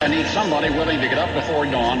need somebody willing to get up before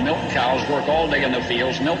dawn, milk cows, work all day in the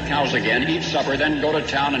fields, milk cows again, eat supper, then go to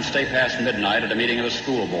town and stay past midnight at a meeting of the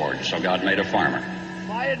school board. So God made a farmer.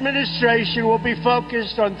 My administration will be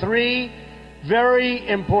focused on three very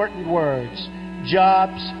important words: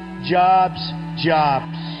 jobs, jobs,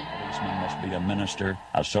 jobs. A policeman must be a minister,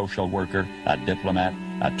 a social worker, a diplomat,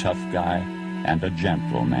 a tough guy, and a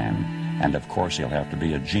gentleman. And of course he'll have to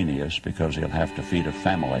be a genius because he'll have to feed a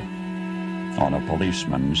family on a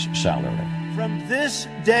policeman's salary. From this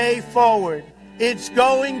day forward, it's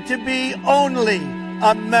going to be only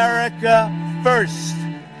America first.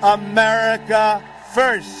 America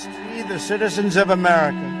first. We, the citizens of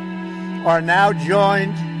America, are now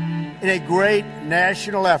joined in a great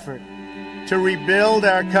national effort to rebuild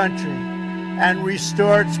our country and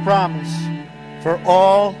restore its promise for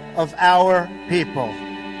all of our people.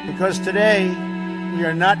 Because today, we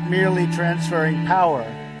are not merely transferring power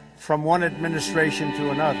from one administration to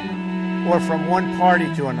another, or from one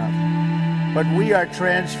party to another, but we are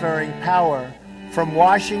transferring power from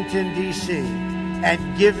Washington, D.C.,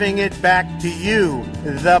 and giving it back to you,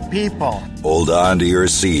 the people. Hold on to your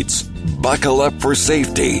seats. Buckle up for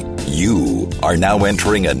safety. You are now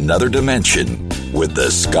entering another dimension with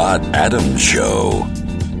The Scott Adams Show.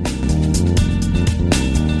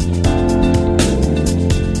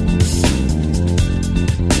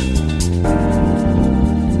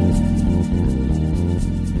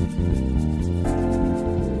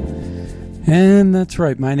 And that's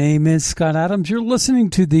right. My name is Scott Adams. You're listening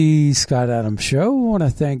to the Scott Adams Show. I want to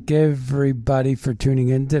thank everybody for tuning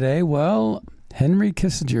in today. Well, Henry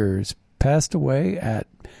Kissinger has passed away at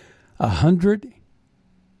 100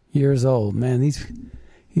 years old. Man,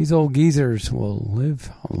 these old geezers will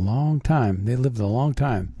live a long time. They lived a long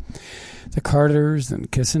time. The Carters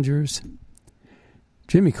and Kissingers.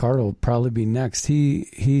 Jimmy Carter will probably be next.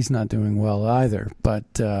 He's not doing well either.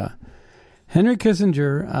 But Henry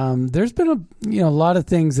Kissinger, there's been a lot of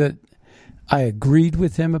things that I agreed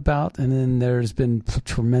with him about, and then there's been a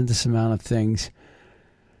tremendous amount of things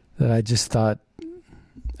that I just thought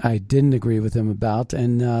I didn't agree with him about.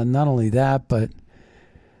 And not only that, but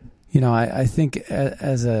I think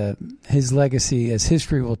as his legacy, as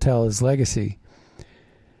history will tell his legacy,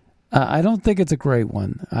 I don't think it's a great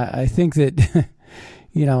one. I think that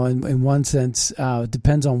in one sense, it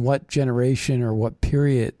depends on what generation or what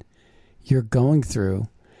period you're going through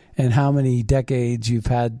and how many decades you've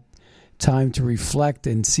had time to reflect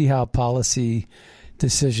and see how policy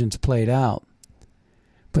decisions played out.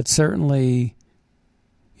 But certainly,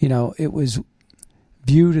 it was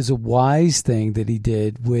viewed as a wise thing that he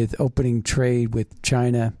did with opening trade with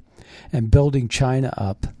China and building China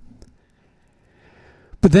up.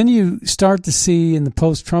 But then you start to see in the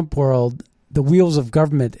post-Trump world the wheels of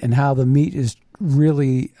government and how the meat is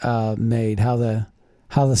really made, how the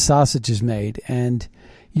sausage is made. And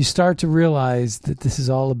you start to realize that this is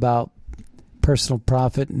all about personal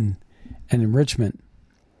profit and enrichment.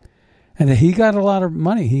 And that he got a lot of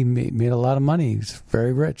money. He made a lot of money. He was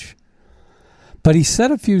very rich. But he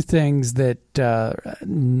said a few things that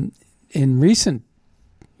in recent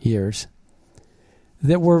years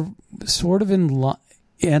that were sort of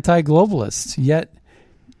anti-globalists. Yet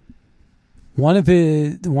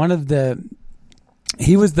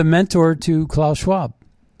he was the mentor to Klaus Schwab.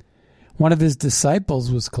 One of his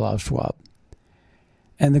disciples was Klaus Schwab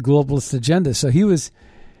and the globalist agenda. So he was,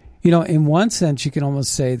 in one sense, you can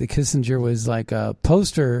almost say that Kissinger was like a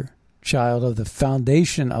poster child of the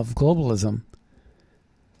foundation of globalism,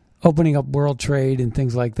 opening up world trade and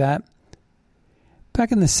things like that.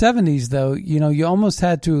 Back in the 70s, though, you almost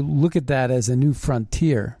had to look at that as a new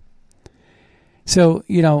frontier. So,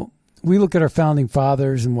 we look at our founding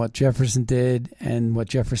fathers and what Jefferson did and what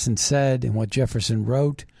Jefferson said and what Jefferson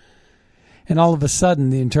wrote. And all of a sudden,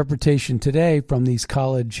 the interpretation today from these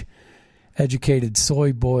college-educated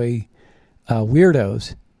soy boy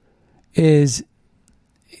weirdos is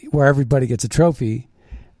where everybody gets a trophy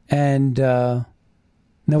and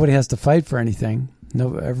nobody has to fight for anything.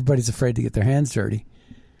 Everybody's afraid to get their hands dirty.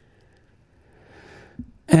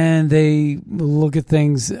 And they look at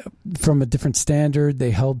things from a different standard.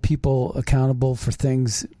 They held people accountable for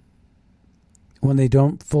things when they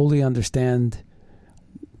don't fully understand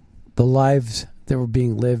the lives that were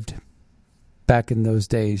being lived back in those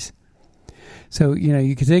days. So,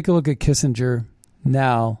 you could take a look at Kissinger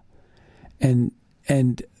now and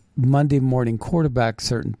Monday morning quarterback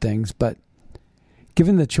certain things, but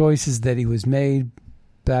given the choices that he was made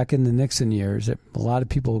back in the Nixon years, a lot of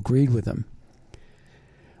people agreed with him.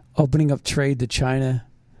 Opening up trade to China,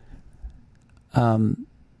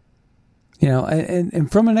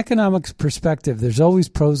 And from an economics perspective, there's always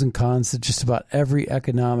pros and cons to just about every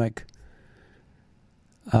economic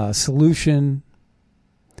solution,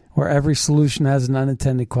 or every solution has an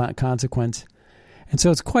unintended consequence. And so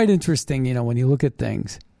it's quite interesting, when you look at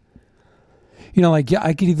things. I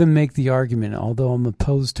could even make the argument, although I'm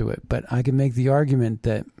opposed to it, but I can make the argument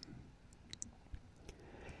that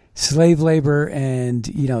slave labor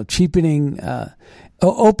and, cheapening,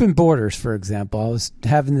 open borders, for example. I was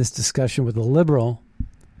having this discussion with a liberal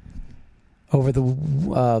over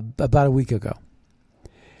about a week ago.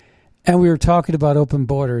 And we were talking about open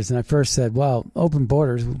borders, and I first said, well, open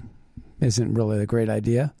borders isn't really a great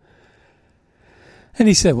idea. And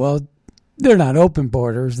he said, well, they're not open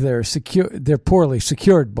borders, they're poorly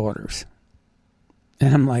secured borders.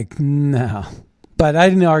 And I'm like, no. But I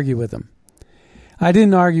didn't argue with him.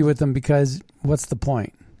 Because what's the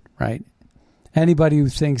point, right? Anybody who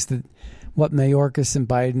thinks that what Mayorkas and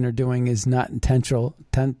Biden are doing is not intentional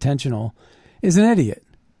is an idiot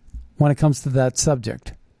when it comes to that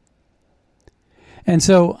subject. And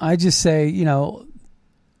so I just say,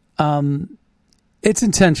 it's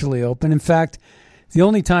intentionally open. In fact, the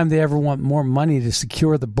only time they ever want more money to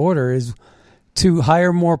secure the border is to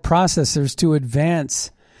hire more processors to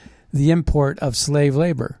advance the import of slave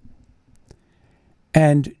labor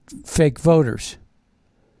and fake voters.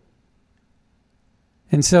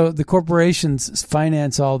 And so the corporations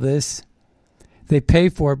finance all this. They pay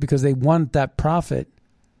for it because they want that profit.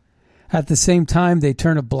 At the same time, they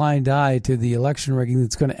turn a blind eye to the election rigging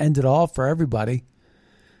that's going to end it all for everybody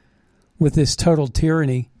with this total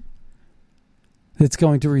tyranny that's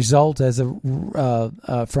going to result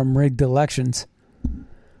from rigged elections.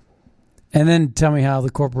 And then tell me how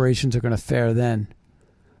the corporations are going to fare then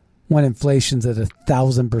when inflation's at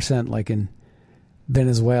 1,000%, like in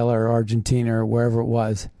Venezuela or Argentina or wherever it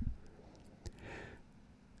was.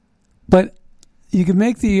 But you could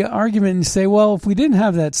make the argument and say, well, if we didn't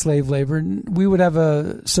have that slave labor, we would have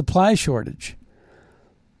a supply shortage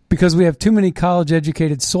because we have too many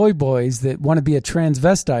college-educated soy boys that want to be a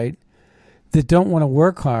transvestite, that don't want to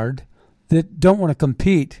work hard, that don't want to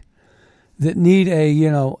compete, that need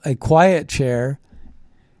a quiet chair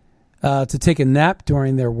to take a nap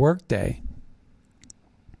during their workday.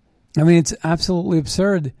 I mean, it's absolutely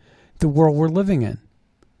absurd, the world we're living in,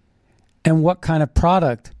 and what kind of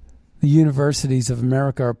product the universities of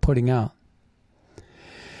America are putting out.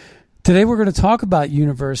 Today we're going to talk about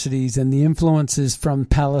universities and the influences from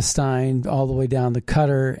Palestine all the way down to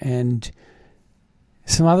Qatar and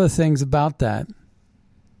some other things about that.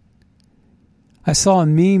 I saw a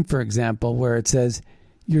meme, for example, where it says,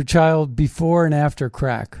 your child before and after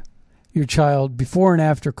crack, your child before and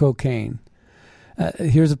after cocaine.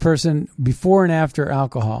 Here's a person before and after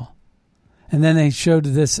alcohol. And then they showed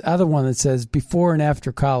this other one that says before and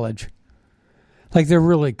after college. Like they're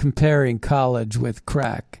really comparing college with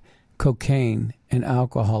crack, cocaine, and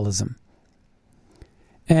alcoholism.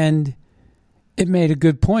 And it made a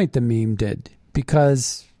good point, the meme did,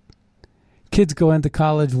 because kids go into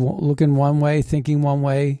college looking one way, thinking one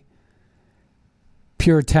way,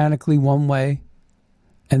 puritanically one way,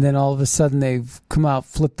 and then all of a sudden they've come out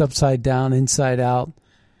flipped upside down, inside out,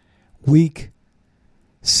 weak,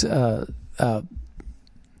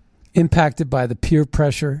 impacted by the peer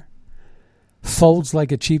pressure, folds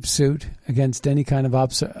like a cheap suit against any kind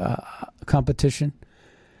of competition.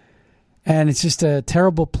 And it's just a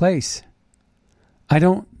terrible place. I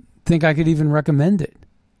don't think I could even recommend it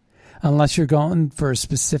unless you're going for a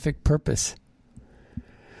specific purpose.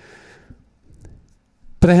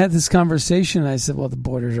 But I had this conversation, and I said, well, the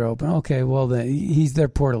borders are open. Okay, well, they're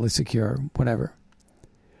poorly secure, whatever.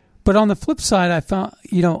 But on the flip side, I found,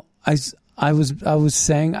 I was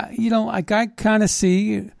saying, I kind of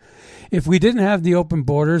see, if we didn't have the open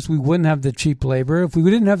borders, we wouldn't have the cheap labor. If we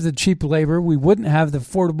didn't have the cheap labor, we wouldn't have the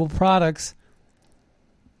affordable products.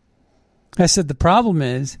 I said the problem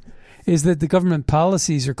is that the government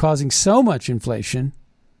policies are causing so much inflation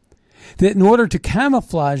that in order to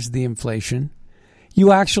camouflage the inflation,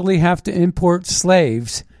 you actually have to import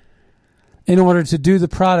slaves in order to do the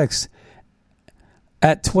products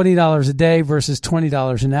at $20 a day versus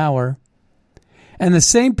 $20 an hour. And the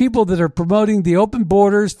same people that are promoting the open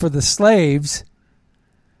borders for the slaves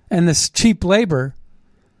and this cheap labor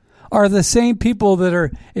are the same people that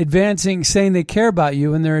are advancing, saying they care about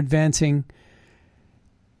you, and they're advancing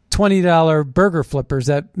 $20 burger flippers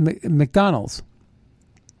at McDonald's.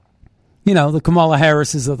 The Kamala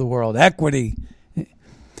Harrises of the world, equity.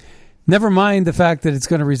 Never mind the fact that it's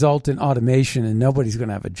going to result in automation and nobody's going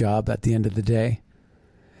to have a job at the end of the day.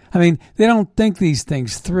 I mean, they don't think these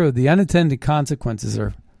things through. The unintended consequences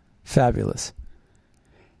are fabulous.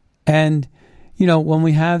 And when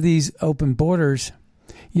we have these open borders,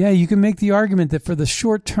 you can make the argument that for the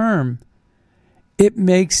short term, it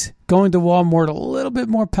makes going to Walmart a little bit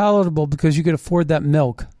more palatable because you could afford that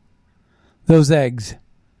milk, those eggs,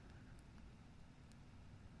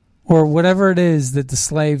 or whatever it is that the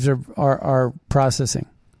slaves are processing.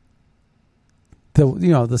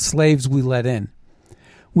 The slaves we let in.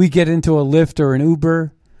 We get into a Lyft or an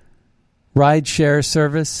Uber ride share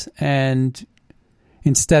service, and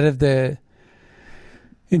instead of the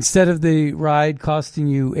ride costing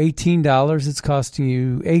you $18, it's costing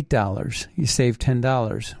you $8. You save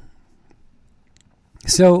 $10.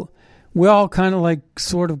 So we all kind of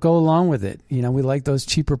sort of go along with it. We like those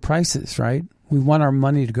cheaper prices, right? We want our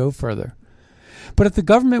money to go further. But if the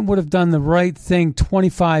government would have done the right thing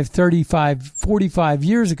 25, 35, 45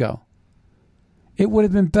 years ago, it would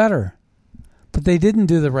have been better. But they didn't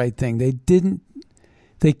do the right thing. They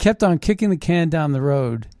kept on kicking the can down the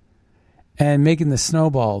road and making the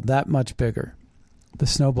snowball that much bigger, the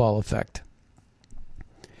snowball effect,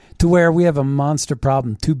 to where we have a monster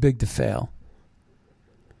problem too big to fail.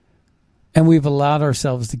 And we've allowed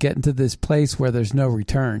ourselves to get into this place where there's no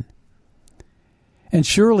return. And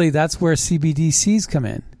surely that's where CBDCs come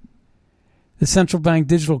in. The central bank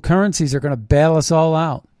digital currencies are going to bail us all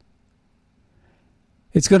out.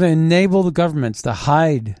 It's going to enable the governments to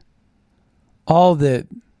hide all the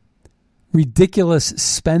ridiculous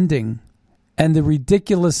spending and the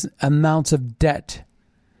ridiculous amounts of debt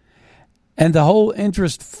and the whole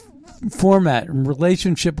interest format and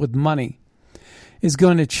relationship with money is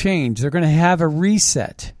going to change. They're going to have a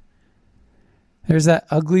reset. There's that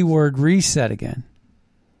ugly word reset again.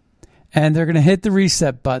 And they're going to hit the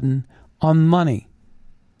reset button on money.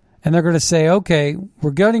 And they're going to say, okay,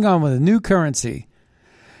 we're getting on with a new currency.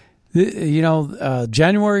 January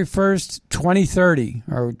 1st, 2030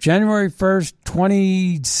 or January 1st,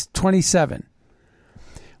 2027.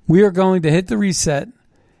 We are going to hit the reset.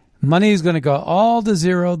 Money is going to go all to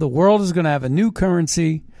zero. The world is going to have a new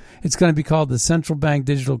currency. It's going to be called the central bank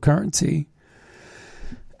digital currency.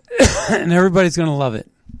 And everybody's going to love it.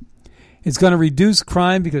 It's going to reduce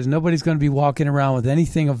crime because nobody's going to be walking around with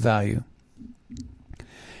anything of value.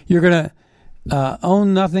 You're going to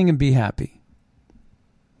own nothing and be happy.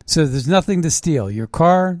 So there's nothing to steal. Your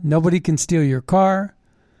car, nobody can steal your car.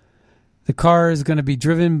 The car is going to be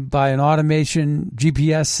driven by an automation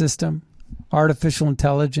GPS system, artificial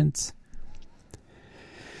intelligence.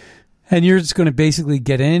 And you're just going to basically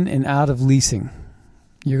get in and out of leasing.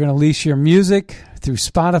 You're going to lease your music through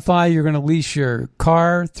Spotify. You're going to lease your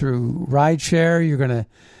car through rideshare. You're going to,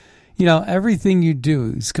 everything you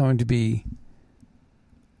do is going to be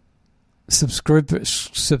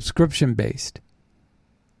subscription-based.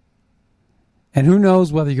 And who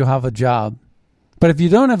knows whether you'll have a job. But if you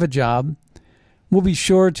don't have a job, we'll be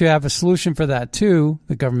sure to have a solution for that too,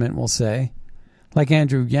 the government will say. Like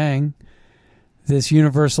Andrew Yang, this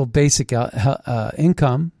universal basic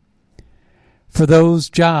income for those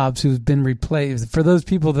jobs who've been replaced, for those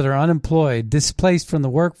people that are unemployed, displaced from the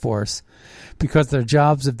workforce because their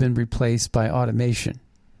jobs have been replaced by automation.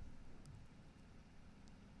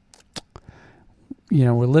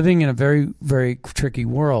 We're living in a very, very tricky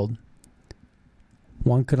world.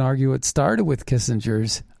 One could argue it started with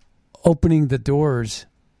Kissinger's opening the doors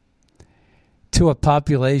to a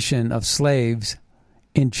population of slaves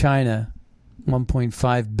in China,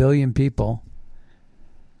 1.5 billion people,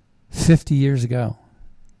 50 years ago.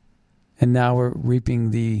 And now we're reaping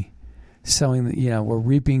the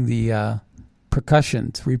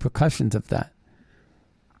repercussions of that.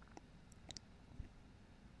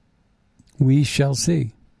 We shall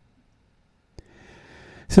see.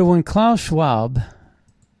 So when Klaus Schwab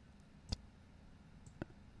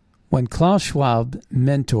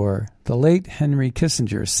mentor, the late Henry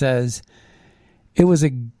Kissinger, says it was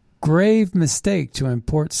a grave mistake to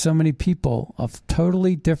import so many people of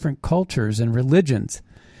totally different cultures and religions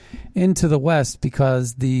into the West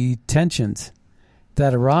because the tensions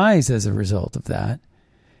that arise as a result of that,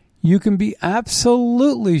 you can be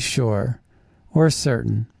absolutely sure or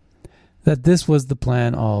certain that this was the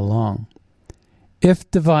plan all along.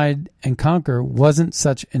 If divide and conquer wasn't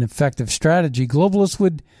such an effective strategy, globalists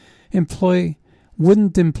wouldn't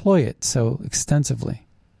employ it so extensively.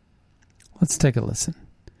 Let's take a listen.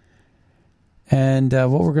 And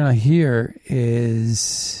what we're going to hear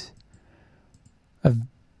is a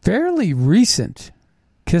fairly recent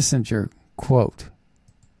Kissinger quote.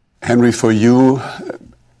 Henry, for you,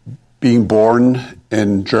 being born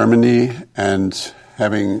in Germany and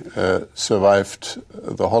having survived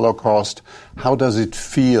the Holocaust, how does it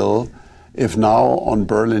feel if now on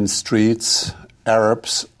Berlin streets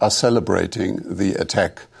Arabs are celebrating the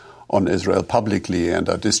attack on Israel publicly and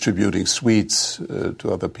are distributing sweets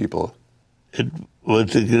to other people. It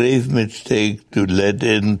was a grave mistake to let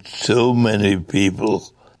in so many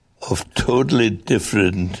people of totally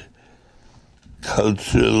different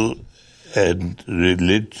cultural and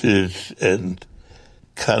religious and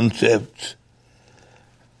concepts,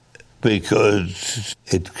 because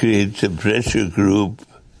it creates a pressure group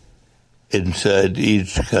inside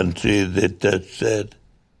each country that does that.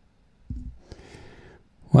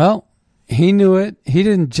 Well, he knew it. He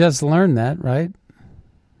didn't just learn that, right?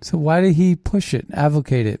 So why did he push it,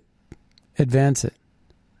 advocate it, advance it?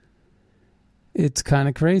 It's kind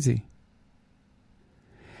of crazy.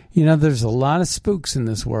 You know, there's a lot of spooks in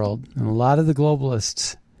this world, and a lot of the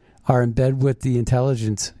globalists are in bed with the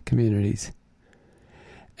intelligence communities.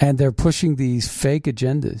 And they're pushing these fake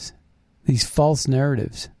agendas, these false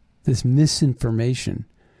narratives, this misinformation,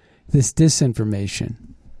 this disinformation.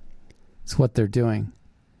 It's what they're doing.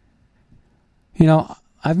 You know,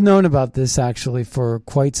 I've known about this actually for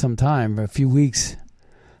quite some time, a few weeks.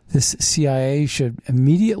 This CIA should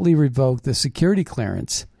immediately revoke the security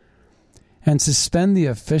clearance and suspend the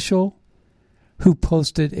official who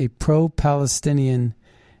posted a pro-Palestinian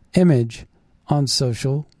image on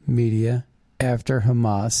social media after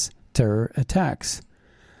Hamas terror attacks.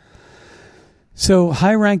 So,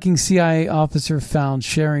 high-ranking CIA officer found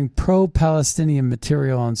sharing pro-Palestinian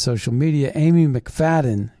material on social media. Amy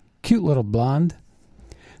McFadden, cute little blonde,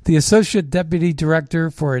 the associate deputy director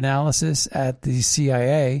for analysis at the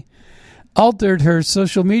CIA, altered her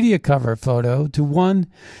social media cover photo to one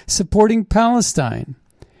supporting Palestine,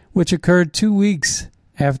 which occurred 2 weeks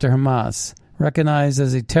after Hamas, recognized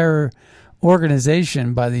as a terror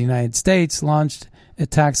organization by the United States, launched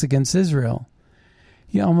attacks against Israel.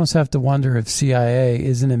 You almost have to wonder if CIA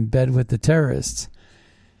isn't in bed with the terrorists.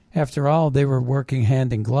 After all, they were working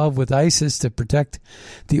hand in glove with ISIS to protect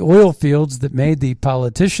the oil fields that made the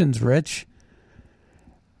politicians rich,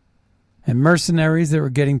 and mercenaries that were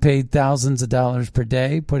getting paid thousands of dollars per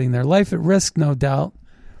day, putting their life at risk, no doubt,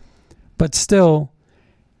 but still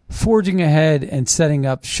forging ahead and setting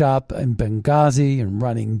up shop in Benghazi and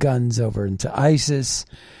running guns over into ISIS,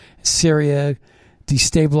 Syria,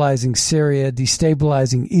 destabilizing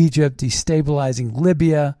Egypt, destabilizing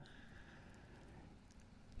Libya.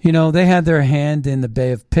 You know, they had their hand in the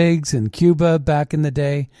Bay of Pigs in Cuba back in the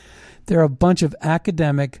day. They're a bunch of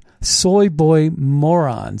academic soy boy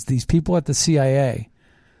morons, these people at the CIA.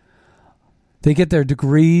 They get their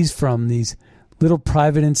degrees from these little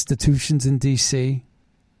private institutions in D.C.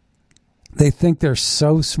 They think they're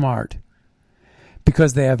so smart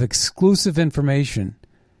because they have exclusive information.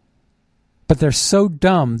 But they're so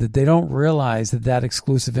dumb that they don't realize that that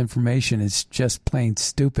exclusive information is just plain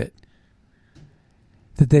stupid.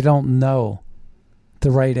 That they don't know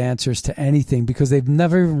the right answers to anything because they've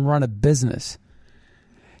never even run a business.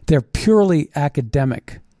 They're purely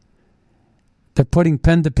academic. They're putting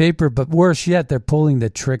pen to paper, but worse yet, they're pulling the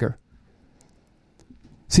trigger.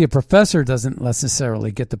 See, a professor doesn't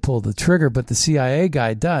necessarily get to pull the trigger, but the CIA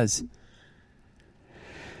guy does.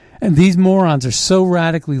 And these morons are so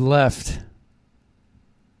radically left.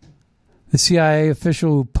 The CIA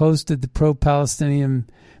official who posted the pro-Palestinian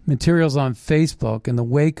materials on Facebook in the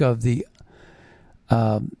wake of the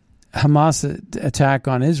Hamas attack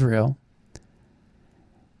on Israel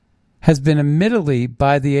has been admittedly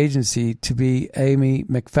by the agency to be Amy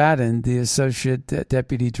McFadden, the Associate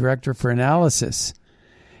Deputy Director for Analysis,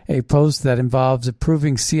 a post that involves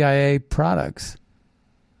approving CIA products.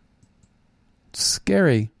 It's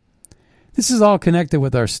scary. This is all connected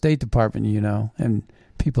with our State Department, you know, and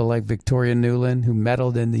people like Victoria Nuland, who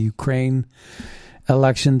meddled in the Ukraine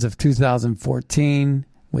elections of 2014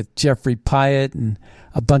 with Jeffrey Pyatt and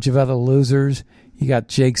a bunch of other losers. You got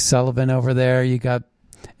Jake Sullivan over there. You got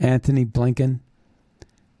Anthony Blinken.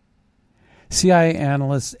 CIA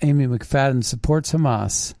analyst Amy McFadden supports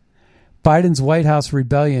Hamas. Biden's White House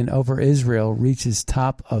rebellion over Israel reaches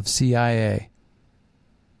top of CIA.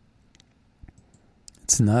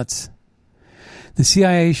 It's nuts. The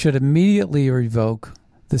CIA should immediately revoke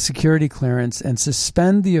the security clearance and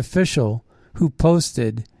suspend the official who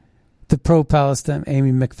posted the pro-Palestine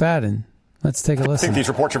Amy McFadden. Let's take a listen. I think these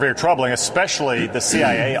reports are very troubling, especially the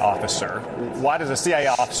CIA officer. Why does a CIA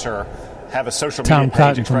officer have a social media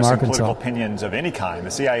page expressing political opinions of any kind?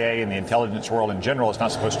 The CIA and the intelligence world in general is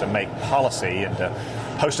not supposed to make policy and to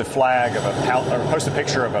post a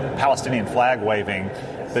picture of a Palestinian flag waving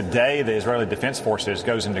the day the Israeli Defense Forces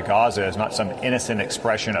goes into Gaza is not some innocent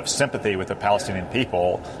expression of sympathy with the Palestinian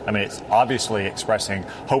people. I mean, it's obviously expressing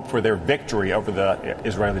hope for their victory over the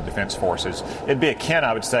Israeli Defense Forces. It'd be akin,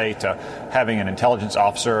 I would say, to having an intelligence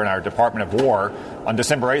officer in our Department of War on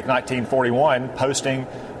December 8th, 1941, posting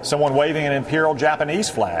someone waving an imperial Japanese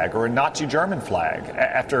flag or a Nazi German flag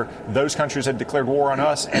after those countries had declared war on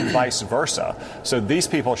us and vice versa. So these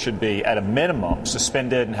people should be, at a minimum,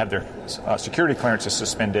 suspended and have their security clearances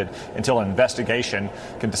suspended until an investigation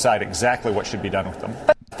can decide exactly what should be done with them.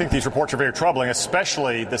 I think these reports are very troubling,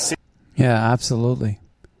 especially the... Yeah, absolutely.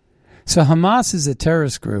 So Hamas is a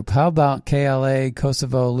terrorist group. How about KLA,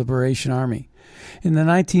 Kosovo Liberation Army? In the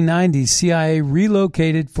 1990s, CIA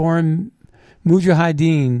relocated foreign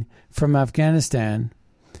Mujahideen from Afghanistan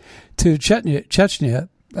to Chechnya,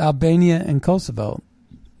 Albania, and Kosovo.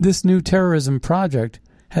 This new terrorism project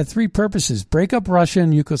had three purposes: break up Russia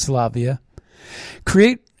and Yugoslavia,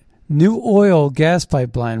 create new oil gas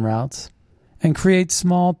pipeline routes, and create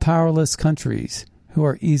small powerless countries who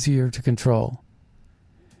are easier to control.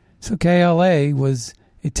 So KLA was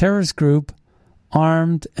a terrorist group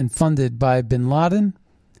armed and funded by bin Laden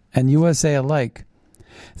and USA alike.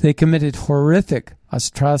 They committed horrific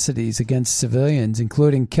atrocities against civilians,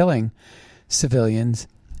 including killing civilians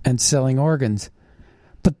and selling organs.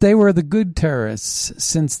 But they were the good terrorists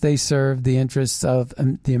since they served the interests of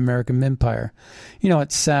the American empire. You know,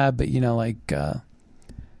 it's sad, but,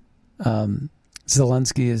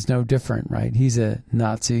 Zelensky is no different, right? He's a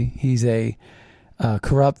Nazi. He's a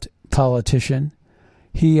corrupt politician.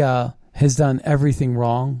 He has done everything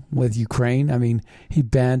wrong with Ukraine. I mean, he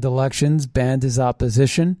banned elections, banned his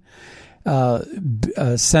opposition,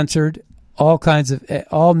 censored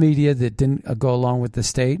all media that didn't go along with the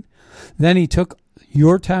state. Then he took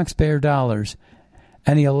your taxpayer dollars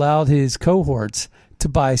and he allowed his cohorts to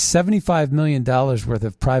buy $75 million worth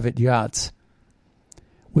of private yachts,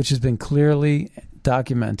 which has been clearly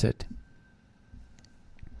documented.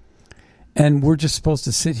 And we're just supposed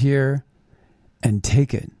to sit here and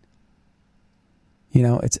take it. You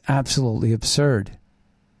know, it's absolutely absurd.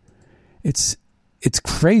 It's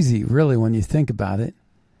crazy, really, when you think about it.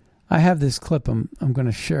 I have this clip. I'm going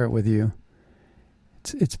to share it with you.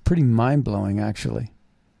 It's pretty mind-blowing, actually.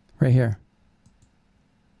 Right here.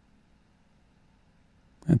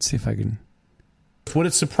 Let's see if I can... Would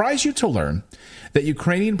it surprise you to learn that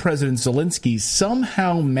Ukrainian President Zelensky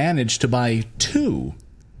somehow managed to buy 2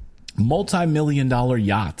 multi-million-dollar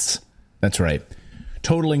yachts? That's right,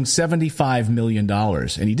 totaling $75 million. And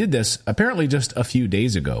he did this apparently just a few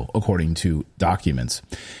days ago, according to documents.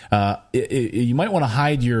 You might want to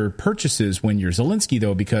hide your purchases when you're Zelensky,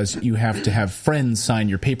 though, because you have to have friends sign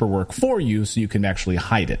your paperwork for you so you can actually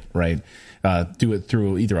hide it, right? Do it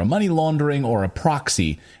through either a money laundering or a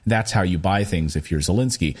proxy. That's how you buy things if you're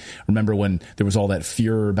Zelensky. Remember when there was all that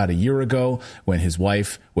furor about a year ago when his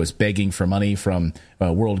wife was begging for money from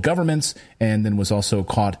world governments and then was also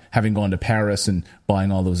caught having gone to Paris and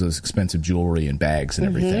buying all those expensive jewelry and bags and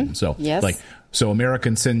everything. So, yes. So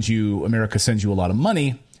America sends you a lot of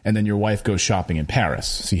money, and then your wife goes shopping in Paris.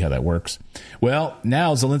 See how that works? Well,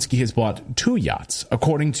 now Zelensky has bought 2 yachts,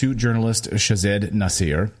 according to journalist Shazed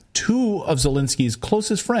Nasir. 2 of Zelensky's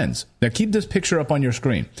closest friends. Now keep this picture up on your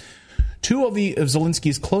screen. 2 of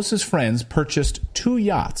Zelensky's closest friends purchased 2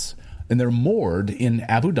 yachts, and they're moored in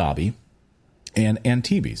Abu Dhabi and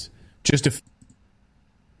Antibes.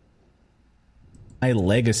 My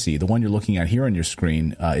Legacy, the one you're looking at here on your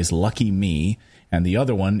screen, is Lucky Me, and the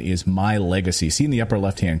other one is My Legacy. See in the upper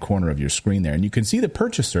left-hand corner of your screen there, and you can see the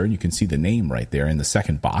purchaser, and you can see the name right there in the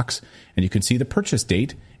second box, and you can see the purchase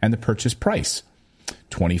date and the purchase price.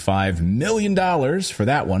 $25 million for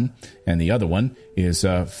that one, and the other one is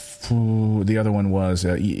there it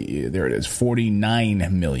is,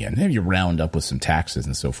 $49 million. Maybe you round up with some taxes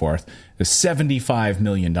and so forth. The $75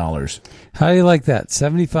 million. How do you like that?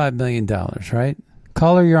 $75 million, right?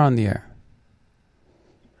 Caller, you're on the air.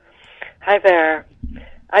 Hi there.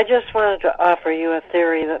 I just wanted to offer you a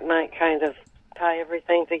theory that might kind of tie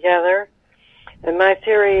everything together. And my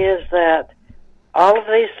theory is that all of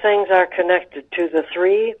these things are connected to the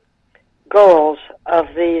 3 goals of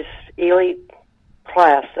these elite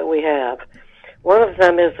class that we have. One of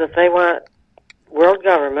them is that they want world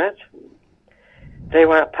government, they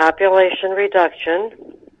want population reduction,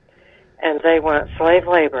 and they want slave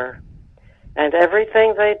labor. And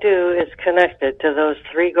everything they do is connected to those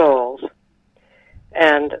 3 goals.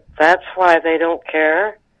 And that's why they don't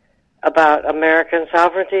care about American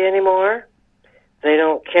sovereignty anymore. They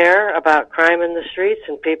don't care about crime in the streets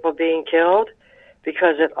and people being killed,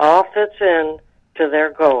 because it all fits in to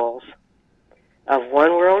their goals of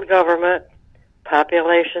one world government,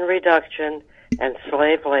 population reduction, and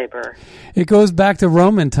slave labor. It goes back to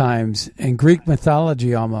Roman times and Greek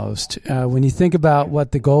mythology almost. When you think about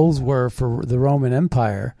what the goals were for the Roman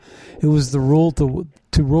Empire, it was the rule to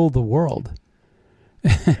rule the world.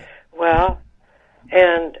 Well,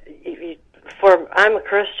 and I'm a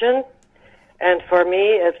Christian, and for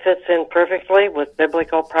me it fits in perfectly with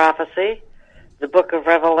biblical prophecy. The book of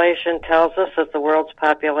Revelation tells us that the world's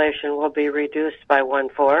population will be reduced by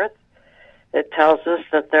 1/4. It tells us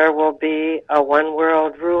that there will be a one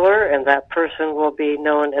world ruler, and that person will be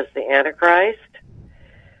known as the Antichrist.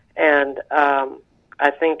 And I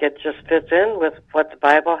think it just fits in with what the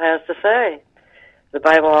Bible has to say. The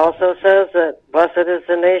Bible also says that blessed is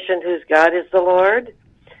the nation whose God is the Lord.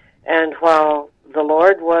 And while the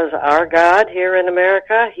Lord was our God here in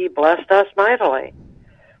America, he blessed us mightily.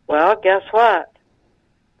 Well, guess what?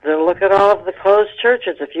 Look at all of the closed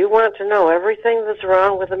churches. If you want to know everything that's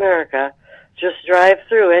wrong with America, just drive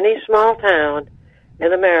through any small town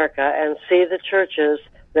in America and see the churches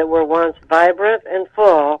that were once vibrant and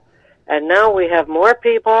full, and now we have more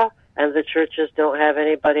people, and the churches don't have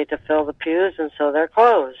anybody to fill the pews, and so they're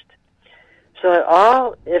closed. So it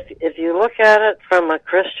all, if you look at it from a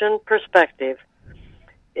Christian perspective,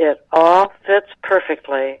 it all fits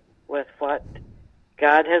perfectly with what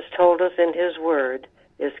God has told us in his word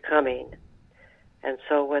is coming. And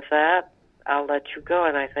so with that, I'll let you go,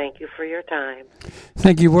 and I thank you for your time.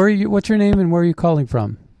 Thank you. What's your name and where are you calling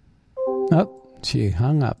from? Oh, she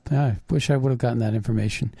hung up. I wish I would have gotten that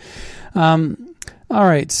information. All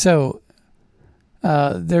right, so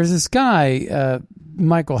there's this guy,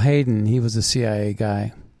 Michael Hayden. He was a CIA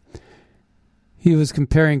guy. He was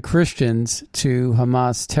comparing Christians to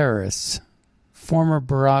Hamas terrorists. Former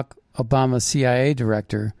Barack Obama CIA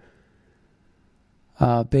director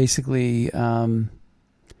basically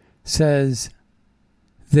says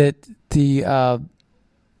that the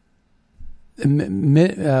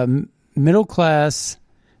middle-class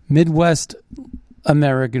Midwest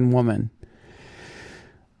American woman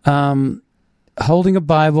holding a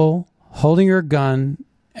Bible, holding her gun,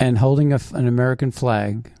 and holding an American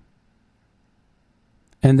flag.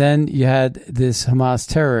 And then you had this Hamas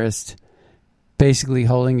terrorist basically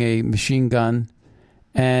holding a machine gun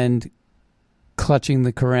and clutching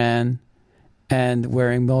the Quran and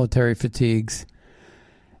wearing military fatigues.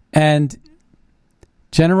 And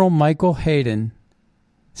General Michael Hayden,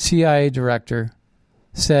 CIA director,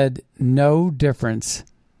 said no difference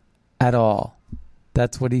at all.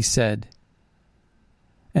 That's what he said.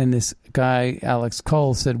 And this guy, Alex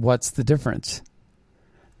Cole, said, what's the difference?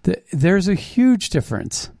 There's a huge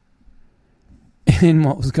difference in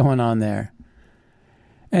what was going on there.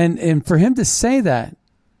 And for him to say that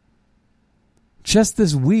just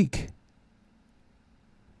this week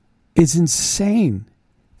is insane.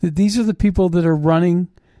 That these are the people that are running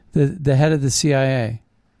the head of the CIA.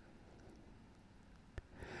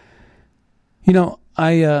 You know,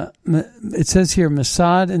 it says here,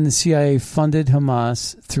 Mossad and the CIA funded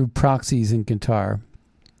Hamas through proxies in Qatar,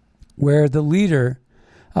 where the leader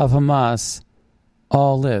of Hamas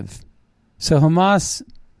all live. So Hamas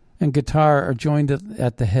and Qatar are joined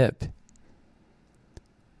at the hip.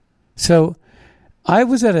 So I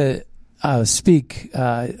was at I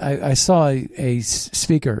saw a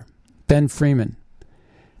speaker, Ben Freeman,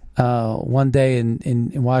 one day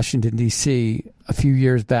in Washington, D.C. a few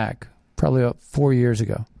years back, probably about 4 years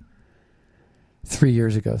ago, 3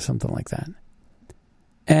 years ago, something like that.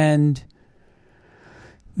 And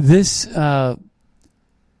this, at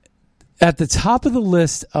the top of the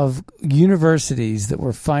list of universities that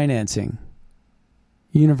were financing,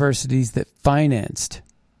 universities that financed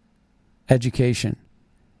education,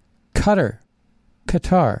 Qatar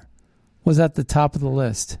was at the top of the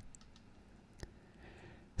list.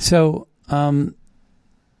 So,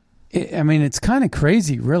 it's kind of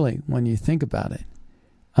crazy, really, when you think about it,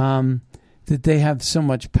 that they have so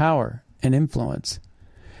much power and influence.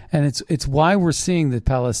 And it's why we're seeing the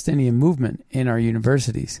Palestinian movement in our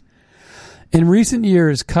universities. In recent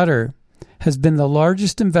years, Qatar has been the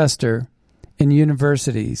largest investor in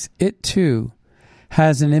universities. It, too,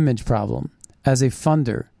 has an image problem as a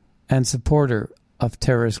funder and supporter of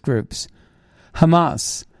terrorist groups.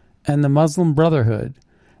 Hamas and the Muslim Brotherhood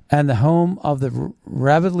and the home of the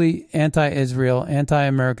rabidly anti-Israel,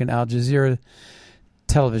 anti-American Al Jazeera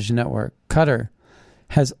television network, Qatar,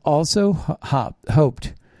 has also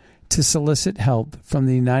hoped to solicit help from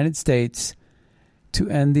the United States to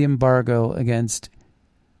end the embargo against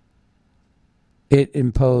it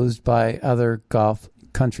imposed by other Gulf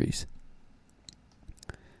countries.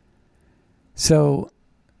 So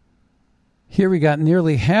Here we got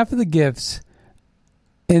nearly half of the gifts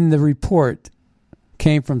in the report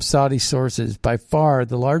came from Saudi sources. By far,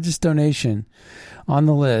 the largest donation on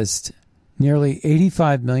the list, nearly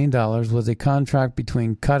 $85 million, was a contract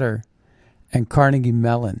between Qatar and Carnegie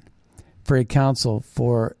Mellon for a Council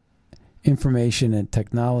for Information and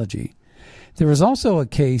Technology. There was also a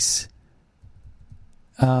case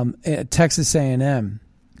at Texas A&M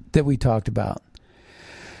that we talked about.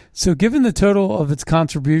 So given the total of its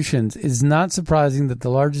contributions, it is not surprising that the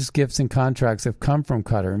largest gifts and contracts have come from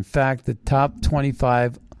Qatar. In fact, the top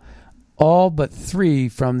 25, all but 3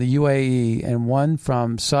 from the UAE and 1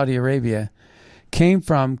 from Saudi Arabia, came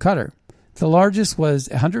from Qatar. The largest was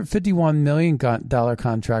a $151 million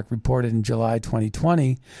contract reported in July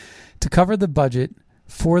 2020 to cover the budget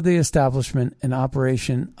for the establishment and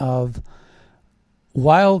operation of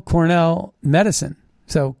Weill Cornell Medicine.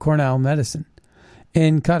 So Cornell Medicine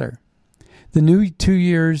in Qatar. The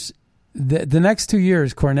next 2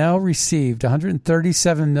 years, Cornell received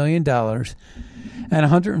 $137 million and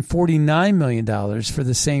 $149 million for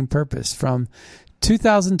the same purpose. From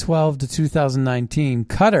 2012 to 2019,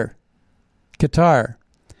 Qatar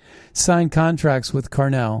signed contracts with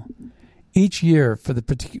Cornell each year for the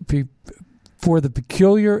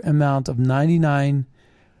peculiar amount of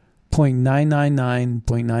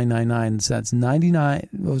 $99.999.999. So that's 99. It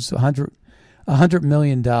was $100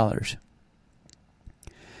 million.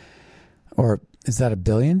 Or is that a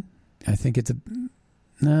billion? I think it's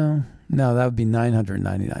no, that would be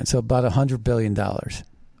 999. So about $100 billion.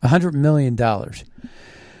 $100 million.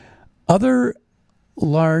 Other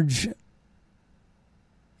large,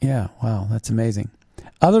 that's amazing.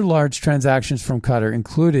 Other large transactions from Qatar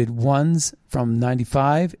included ones from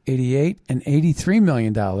 $95, $88, and $83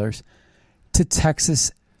 million to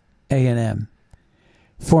Texas A&M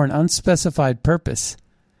for an unspecified purpose.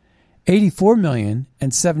 $84 million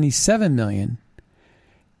and $77 million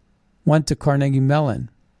went to Carnegie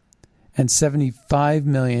Mellon, and $75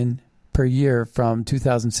 million per year from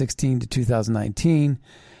 2016 to 2019,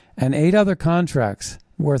 and 8 other contracts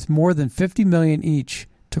worth more than $50 million each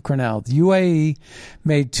to Cornell. The UAE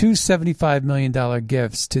made 2 $75 million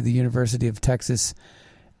gifts to the University of Texas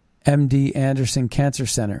MD Anderson Cancer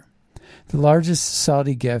Center. The largest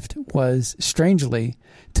Saudi gift was, strangely,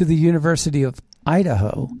 to the University of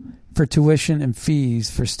Idaho for tuition and fees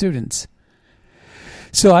for students.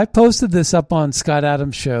 So I posted this up on Scott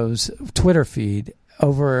Adams Show's Twitter feed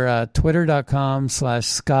over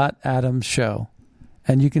twitter.com/Scott Adams Show.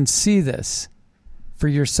 And you can see this for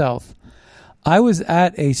yourself. I was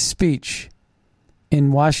at a speech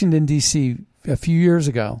in Washington, D.C. a few years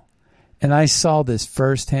ago, and I saw this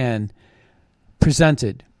firsthand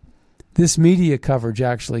presented. This media coverage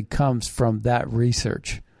actually comes from that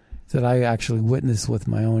research that I actually witnessed with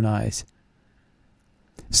my own eyes.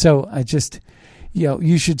 So I just,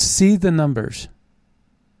 you should see the numbers.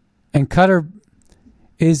 And Qatar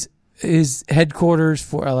is headquarters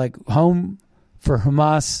for, home for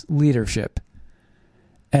Hamas leadership.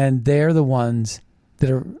 And they're the ones that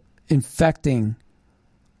are infecting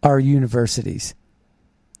our universities.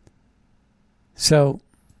 So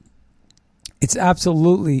it's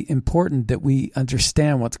absolutely important that we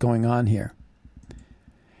understand what's going on here.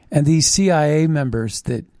 And these CIA members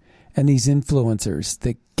and these influencers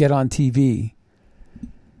that get on TV,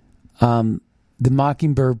 the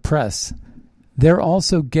Mockingbird Press, they're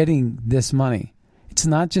also getting this money. It's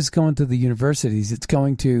not just going to the universities. It's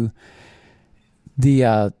going to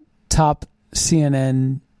the top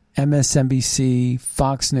CNN, MSNBC,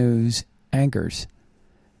 Fox News anchors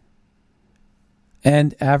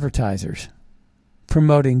and advertisers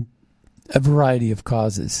promoting a variety of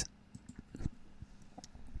causes.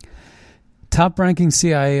 Top-ranking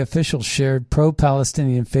CIA officials shared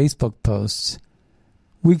pro-Palestinian Facebook posts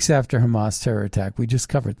weeks after Hamas terror attack. We just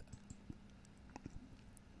covered that.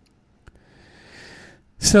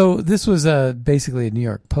 So this was basically a New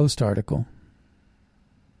York Post article.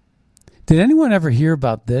 Did anyone ever hear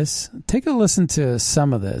about this? Take a listen to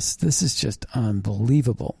some of this. This is just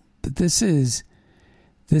unbelievable. But this is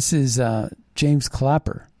James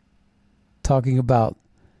Clapper talking about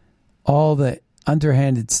all the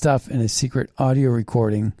underhanded stuff in a secret audio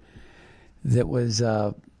recording that was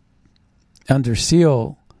under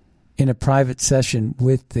seal in a private session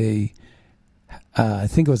with the, I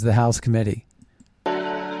think it was the House committee.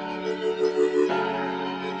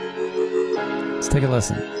 Let's take a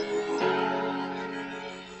listen.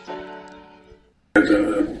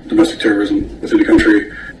 Domestic terrorism within the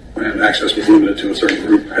country, and access was limited to a certain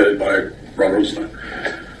group headed by Rod Rosenstein.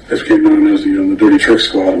 This became known as the Dirty Trick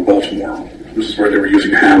Squad in Baltimore. This is where they were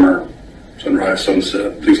using hammer, sunrise,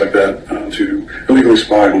 sunset, things like that, to illegally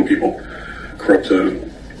spy on people.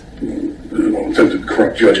 attempted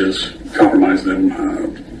corrupt judges, compromised them.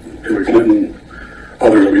 Hillary Clinton,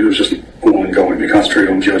 others. I mean, it was just ongoing. They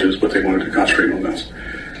concentrated on judges, but they wanted to concentrate on this.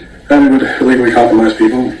 And they would illegally compromise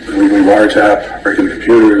people, illegally wiretap, break into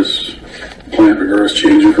computers, plant, reverse,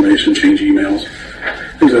 change information, change emails,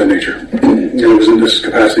 things of that nature. And it was in this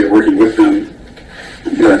capacity of working with them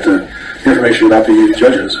that the information about the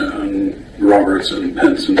judges, Roberts and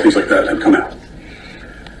Pence and things like that, had come out.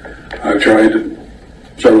 I've tried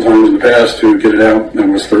several times in the past to get it out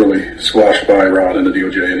and was thoroughly squashed by Rod and the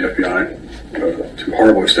DOJ and the FBI to a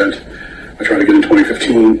horrible extent. I tried to get in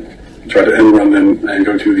 2015, tried to end run them and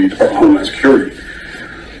go to the Department of Homeland Security.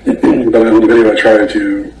 But on the video I tried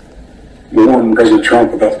to warn President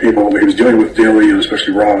Trump about the people that he was dealing with daily, and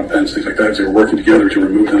especially Rod and Pence, things like that, as they were working together to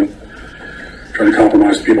remove them, trying to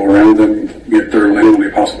compromise the people around them, get their land when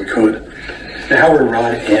they possibly could. Now, how were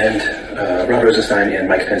Rod Rosenstein and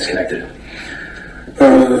Mike Pence connected?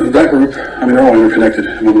 That group, I mean, they're all interconnected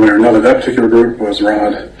in one way or another. That particular group was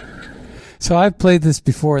Rod. So I've played this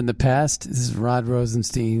before in the past. This is Rod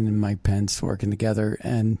Rosenstein and Mike Pence working together,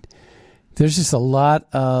 and there's just a lot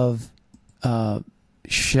of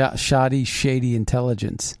shoddy, shady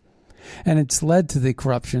intelligence. And it's led to the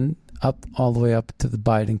corruption all the way up to the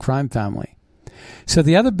Biden crime family. So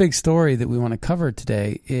the other big story that we want to cover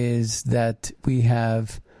today is that we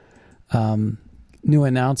have new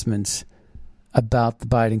announcements about the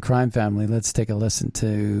Biden crime family. Let's take a listen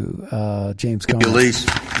to James Gomez.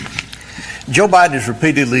 Joe Biden has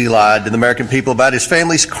repeatedly lied to the American people about his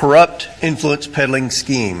family's corrupt influence peddling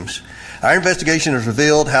schemes. Our investigation has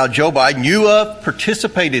revealed how Joe Biden knew of,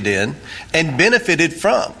 participated in, and benefited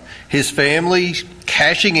from his family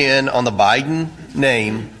cashing in on the Biden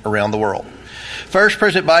name around the world. First,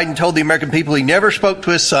 President Biden told the American people he never spoke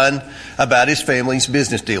to his son about his family's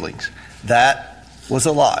business dealings. That was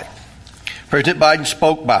a lie. President Biden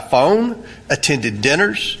spoke by phone, attended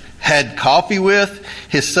dinners, had coffee with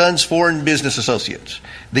his son's foreign business associates.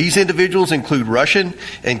 These individuals include Russian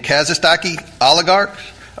and Kazakhstani oligarchs,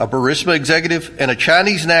 a Burisma executive, and a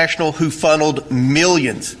Chinese national who funneled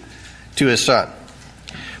millions to his son.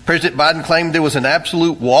 President Biden claimed there was an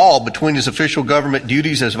absolute wall between his official government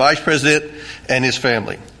duties as vice president and his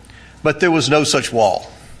family. But there was no such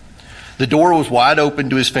wall. The door was wide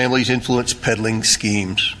open to his family's influence peddling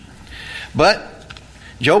schemes. But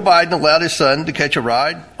Joe Biden allowed his son to catch a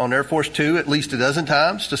ride on Air Force Two at least a dozen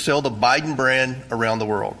times to sell the Biden brand around the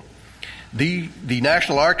world. The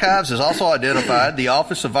National Archives has also identified the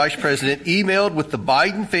Office of Vice President emailed with the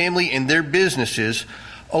Biden family and their businesses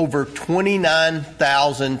over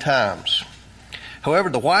 29,000 times. However,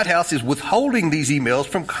 the White House is withholding these emails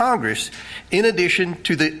from Congress in addition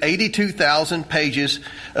to the 82,000 pages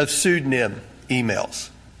of pseudonym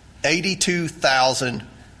emails. 82,000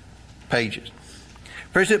 pages.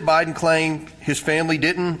 President Biden claimed his family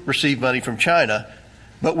didn't receive money from China,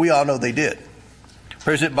 but we all know they did.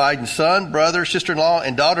 President Biden's son, brother, sister-in-law,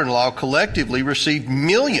 and daughter-in-law collectively received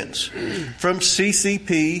millions from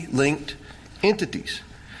CCP-linked entities.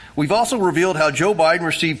 We've also revealed how Joe Biden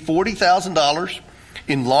received $40,000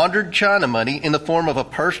 in laundered China money in the form of a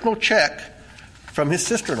personal check from his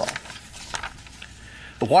sister-in-law.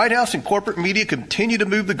 The White House and corporate media continue to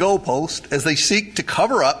move the goalpost as they seek to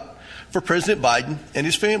cover up for President Biden and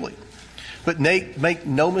his family. But make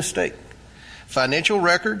no mistake, financial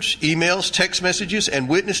records, emails, text messages, and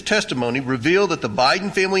witness testimony reveal that the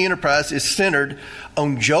Biden family enterprise is centered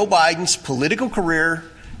on Joe Biden's political career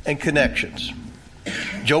and connections.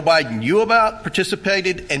 Joe Biden knew about,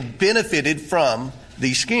 participated, and benefited from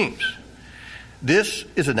these schemes. This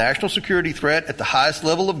is a national security threat at the highest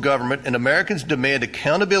level of government, and Americans demand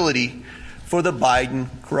accountability for the Biden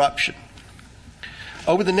corruption.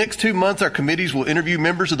 Over the next 2 months, our committees will interview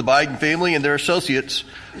members of the Biden family and their associates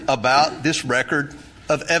about this record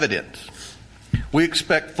of evidence. We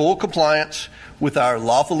expect full compliance with our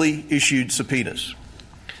lawfully issued subpoenas.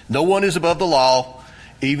 No one is above the law,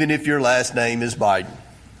 even if your last name is Biden.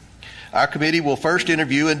 Our committee will first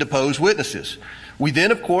interview and depose witnesses. We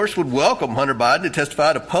then, of course, would welcome Hunter Biden to testify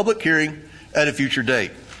at a public hearing at a future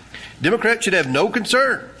date. Democrats should have no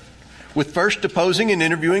concern with first deposing and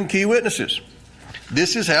interviewing key witnesses.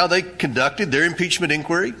 This is how they conducted their impeachment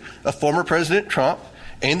inquiry of former President Trump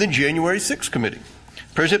and the January 6th committee.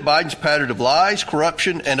 President Biden's pattern of lies,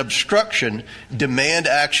 corruption, and obstruction demand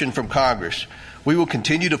action from Congress. We will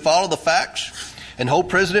continue to follow the facts and hold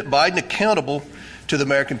President Biden accountable to the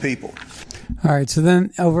American people. All right, so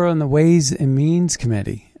then over on the Ways and Means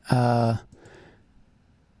Committee,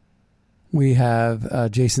 we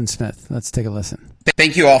have Jason Smith. Let's take a listen.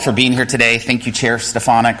 Thank you all for being here today. Thank you, Chair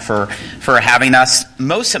Stefanik, for having us.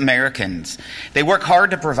 Most Americans, they work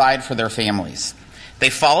hard to provide for their families.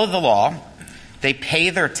 They follow the law. They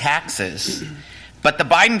pay their taxes. But the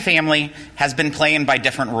Biden family has been playing by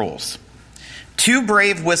different rules. Two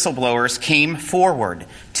brave whistleblowers came forward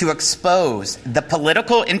to expose the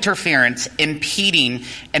political interference impeding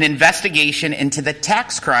an investigation into the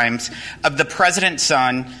tax crimes of the president's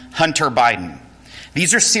son, Hunter Biden.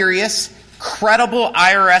 These are serious, credible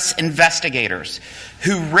IRS investigators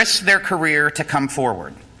who risked their career to come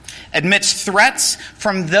forward. Amidst threats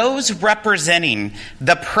from those representing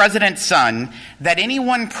the president's son that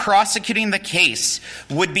anyone prosecuting the case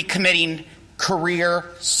would be committing career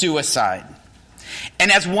suicide.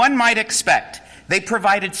 And as one might expect, they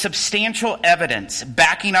provided substantial evidence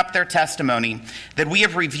backing up their testimony that we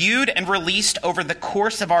have reviewed and released over the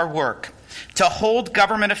course of our work to hold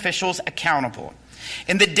government officials accountable.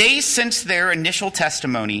 In the days since their initial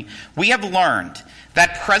testimony, we have learned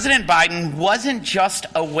that President Biden wasn't just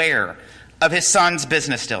aware of his son's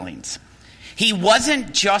business dealings. He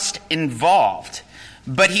wasn't just involved,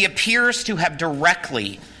 but he appears to have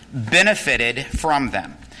directly benefited from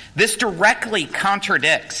them. This directly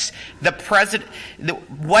contradicts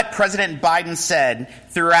what President Biden said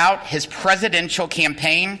throughout his presidential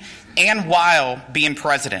campaign and while being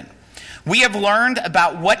president. We have learned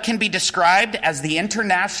about what can be described as the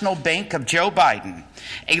International Bank of Joe Biden,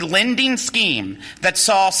 a lending scheme that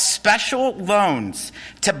saw special loans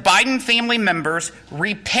to Biden family members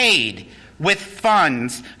repaid with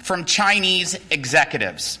funds from Chinese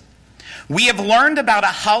executives. We have learned about a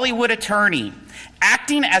Hollywood attorney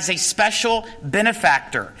acting as a special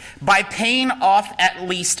benefactor by paying off at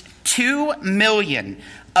least $2 million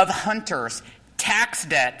of Hunter's tax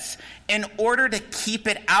debts in order to keep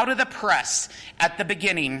it out of the press at the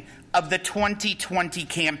beginning of the 2020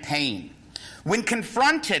 campaign. When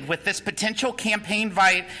confronted with this potential campaign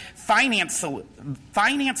finance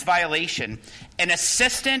violation, an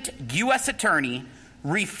assistant U.S. attorney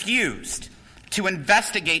refused to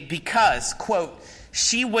investigate because, quote,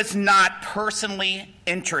 she was not personally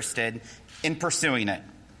interested in pursuing it.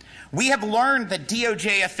 We have learned that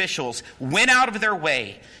DOJ officials went out of their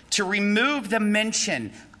way to remove the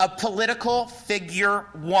mention of political figure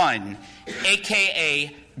one,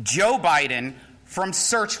 a.k.a. Joe Biden, from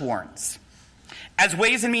search warrants. As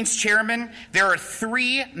Ways and Means Chairman, there are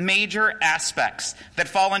three major aspects that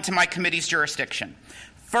fall into my committee's jurisdiction.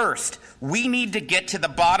 First, we need to get to the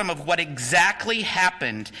bottom of what exactly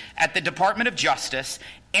happened at the Department of Justice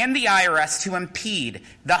and the IRS to impede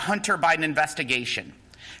the Hunter Biden investigation.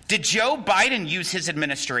 Did Joe Biden use his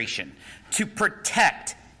administration to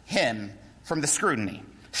protect him from the scrutiny?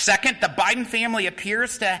 Second, the Biden family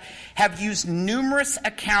appears to have used numerous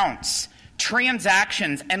accounts,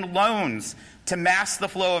 transactions, and loans to mask the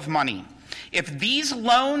flow of money. If these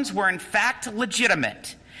loans were in fact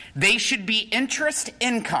legitimate, they should be interest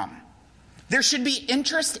income. There should be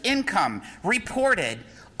interest income reported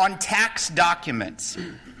on tax documents.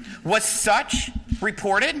 Was such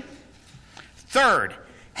reported? Third,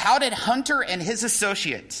 how did Hunter and his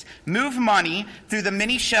associates move money through the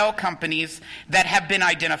many shell companies that have been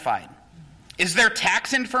identified? Is there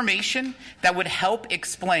tax information that would help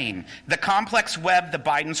explain the complex web the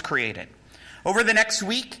Bidens created? Over the next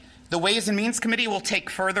week, the Ways and Means Committee will take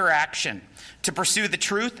further action to pursue the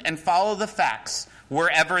truth and follow the facts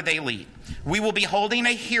wherever they lead. We will be holding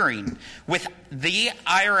a hearing with the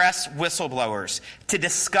IRS whistleblowers to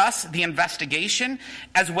discuss the investigation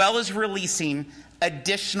as well as releasing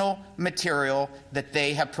additional material that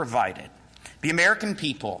they have provided. The American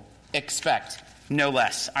people expect no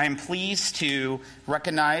less. I am pleased to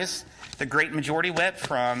recognize the great majority whip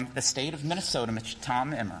from the state of Minnesota, Mr.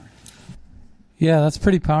 Tom Emmer. Yeah, that's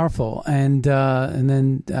pretty powerful. And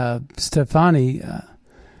then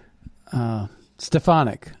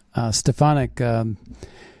Stefanik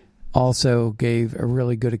also gave a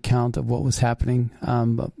really good account of what was happening,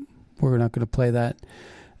 but we're not going to play that.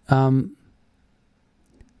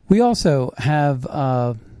 We also have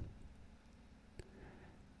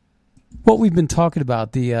what we've been talking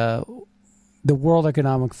about, the World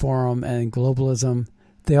Economic Forum and globalism.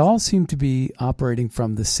 They all seem to be operating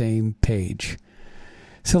from the same page.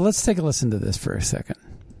 So let's take a listen to this for a second.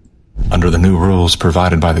 Under the new rules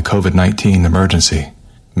provided by the COVID-19 emergency,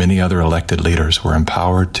 many other elected leaders were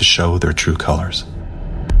empowered to show their true colors.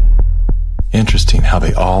 Interesting how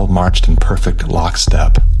they all marched in perfect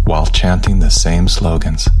lockstep while chanting the same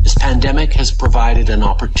slogans. This pandemic has provided an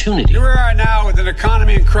opportunity. Here we are now with an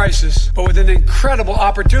economy in crisis, but with an incredible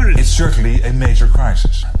opportunity. It's certainly a major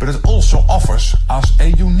crisis, but it also offers us a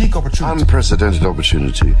unique opportunity. Unprecedented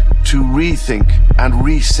opportunity to rethink and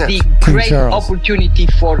reset. The great opportunity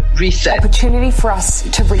for reset. Opportunity for us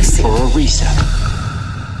to reset. For a reset.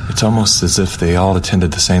 It's almost as if they all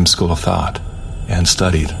attended the same school of thought and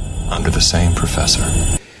studied under the same professor.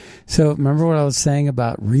 So remember what I was saying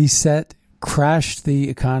about reset, crashed the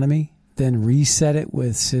economy, then reset it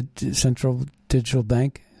with central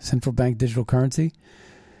bank digital currency?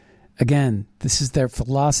 Again, this is their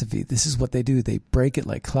philosophy. This is what they do. They break it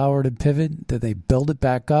like Cloward and Pivot, then they build it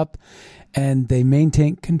back up, and they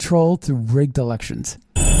maintain control through rigged elections.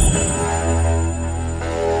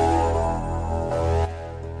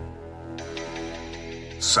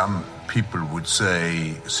 Some people would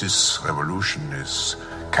say this revolution is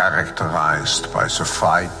characterized by the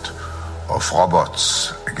fight of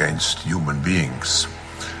robots against human beings.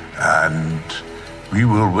 And we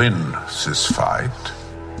will win this fight.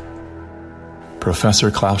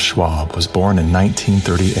 Professor Klaus Schwab was born in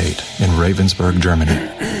 1938 in Ravensburg, Germany,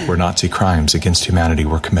 where Nazi crimes against humanity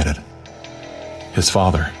were committed. His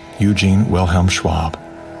father, Eugene Wilhelm Schwab,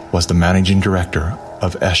 was the managing director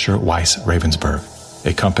of Escher Weiss Ravensburg,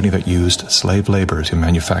 a company that used slave laborers who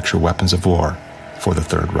manufacture weapons of war for the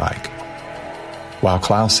Third Reich. While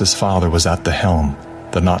Klaus's father was at the helm,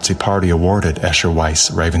 the Nazi Party awarded Escher Weiss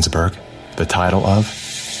Ravensburg the title of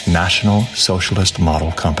National Socialist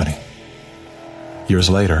Model Company. Years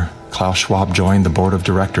later, Klaus Schwab joined the board of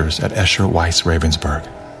directors at Escher Weiss Ravensburg,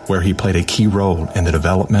 where he played a key role in the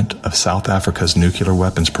development of South Africa's nuclear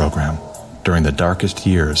weapons program during the darkest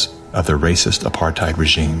years of the racist apartheid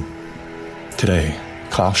regime. Today,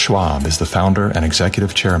 Klaus Schwab is the founder and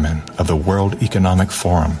executive chairman of the World Economic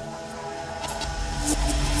Forum.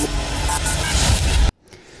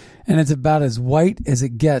 And it's about as white as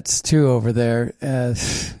it gets, too, over there. There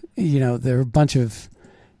are a bunch of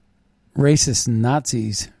racist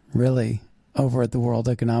Nazis, really, over at the World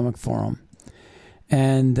Economic Forum.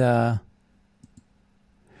 And, I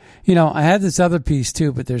had this other piece,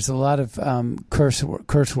 too, but there's a lot of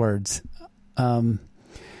curse words.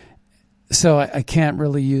 So I can't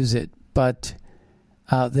really use it, but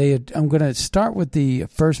I'm going to start with the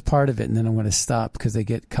first part of it, and then I'm going to stop because they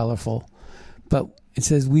get colorful. But it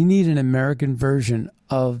says, we need an American version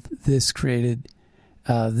of this created,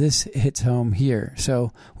 this hits home here.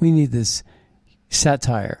 So we need this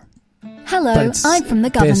satire. Hello, I'm from the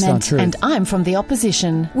government. And I'm from the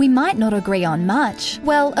opposition. We might not agree on much.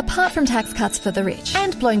 Well, apart from tax cuts for the rich.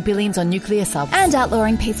 And blowing billions on nuclear subs. And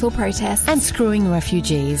outlawing peaceful protests. And screwing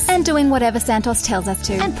refugees. And doing whatever Santos tells us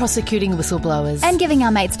to. And prosecuting whistleblowers. And giving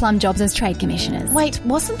our mates plum jobs as trade commissioners. Wait,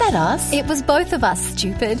 wasn't that us? It was both of us,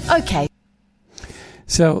 stupid. Okay.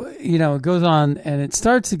 So, it goes on, and it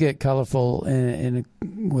starts to get colorful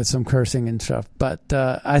with some cursing and stuff. But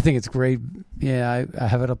I think it's great. Yeah, I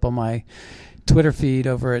have it up on my Twitter feed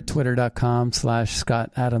over at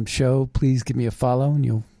twitter.com/Scott Adams Show. Please give me a follow, and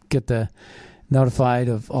you'll get notified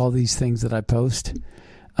of all these things that I post.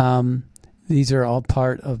 These are all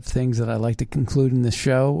part of things that I like to conclude in the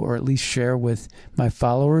show, or at least share with my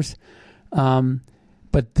followers.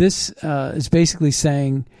 But this is basically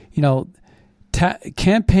saying,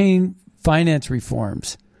 campaign finance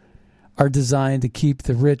reforms are designed to keep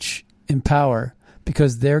the rich in power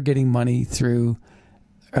because they're getting money through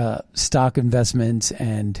stock investments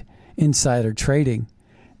and insider trading.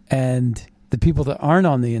 And the people that aren't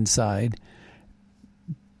on the inside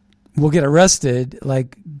will get arrested,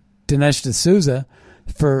 like Dinesh D'Souza,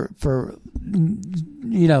 for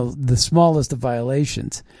the smallest of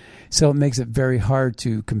violations. So it makes it very hard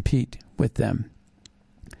to compete with them.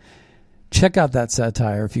 Check out that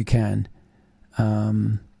satire if you can.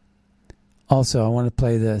 Also, I want to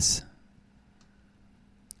play this.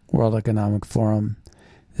 World Economic Forum.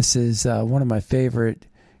 This is one of my favorite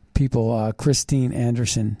people, Christine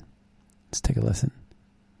Anderson. Let's take a listen.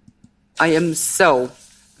 I am so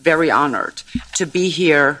very honored to be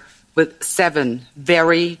here with 7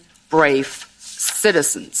 very brave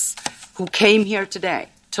citizens who came here today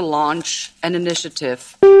to launch an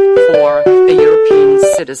initiative for the European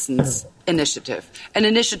Citizens Initiative, an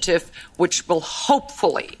initiative which will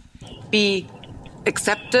hopefully be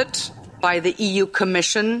accepted by the EU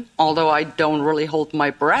Commission, although I don't really hold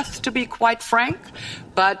my breath, to be quite frank,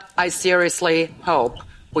 but I seriously hope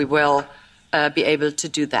we will be able to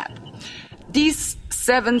do that. These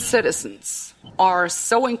 7 citizens are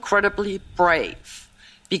so incredibly brave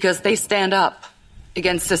because they stand up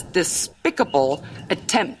against this despicable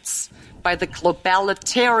attempts by the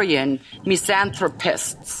globalitarian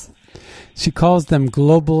misanthropists. She calls them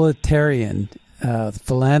globalitarian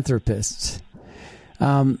philanthropists.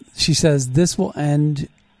 She says this will end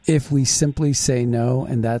if we simply say no,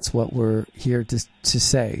 and that's what we're here to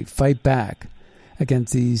say. Fight back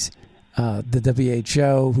against these the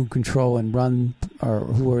WHO, who control and run, or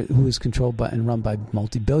who is controlled by and run by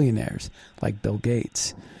multi-billionaires like Bill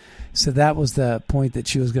Gates. So that was the point that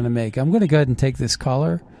she was going to make. I'm going to go ahead and take this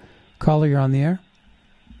caller. Caller, you're on the air.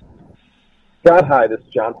 Scott, hi. This is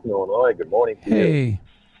John from Illinois. Good morning to you. Hey.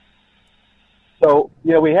 So,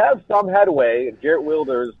 we have some headway. Geert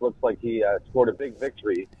Wilders looks like he scored a big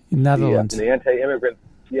victory. Netherlands. The anti-immigrant,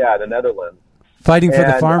 the Netherlands. Fighting for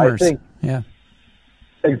the farmers. Yeah.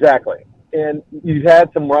 Exactly. And you've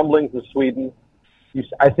had some rumblings of Sweden.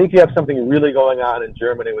 I think you have something really going on in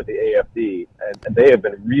Germany with the AfD, and they have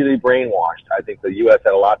been really brainwashed. I think the U.S.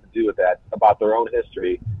 had a lot to do with that, about their own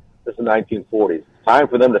history. This is the 1940s. Time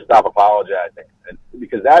for them to stop apologizing,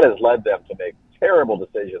 because that has led them to make terrible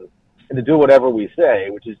decisions and to do whatever we say,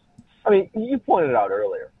 which is, you pointed it out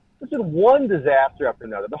earlier. This is one disaster after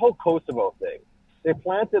another. The whole Kosovo thing. They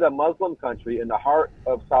planted a Muslim country in the heart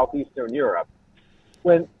of southeastern Europe,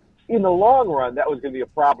 when in the long run that was going to be a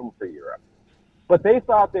problem for Europe. But they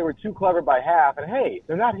thought they were too clever by half, and hey,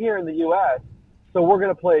 they're not here in the U.S., so we're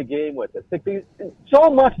going to play a game with it. So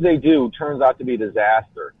much they do turns out to be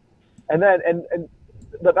disaster. And then,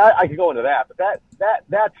 but I could go into that, but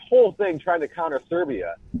that whole thing trying to counter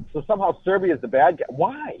Serbia, so somehow Serbia is the bad guy.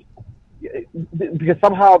 Why? Because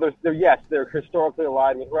somehow they're historically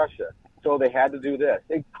allied with Russia, so they had to do this.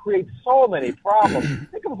 They create so many problems.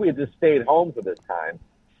 Think of if we had just stayed home for this time,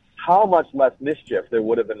 how much less mischief there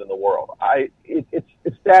would have been in the world. It's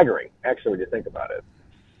staggering, actually, when you think about it.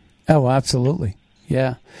 Oh, absolutely.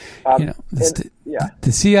 Yeah.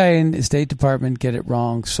 The CIA and the State Department get it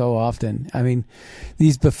wrong so often.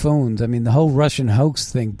 These buffoons, the whole Russian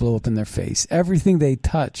hoax thing blew up in their face. Everything they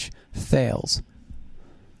touch fails.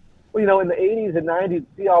 Well, in the 80s and 90s, you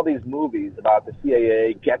see all these movies about the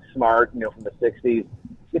CIA, Get Smart, from the 60s.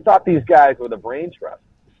 You thought these guys were the brain trust.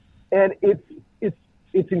 And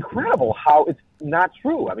it's incredible how it's not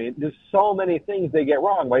true. There's so many things they get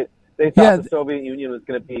wrong, right? They thought the Soviet Union was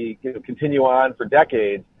going to continue on for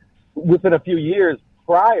decades. Within a few years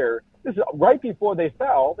prior, this is right before they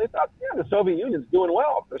fell, they thought, the Soviet Union's doing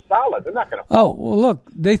well. They're solid. They're not going to fall. Oh, well, look,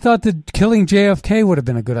 they thought that killing JFK would have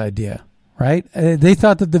been a good idea, right? They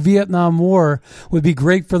thought that the Vietnam War would be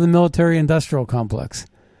great for the military-industrial complex.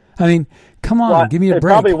 Come on, give me a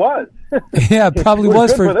break. It probably was. Yeah, it probably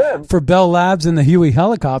was for for Bell Labs and the Huey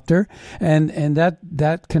helicopter, and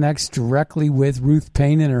that connects directly with Ruth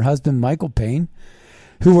Payne and her husband Michael Payne,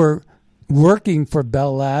 who were working for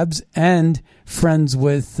Bell Labs and friends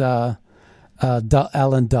with Alan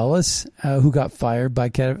Dulles, who got fired by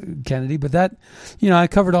Kennedy. But that, I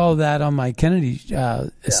covered all of that on my Kennedy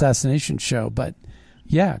assassination show. But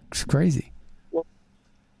yeah, it's crazy.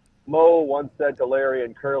 Mo once said to Larry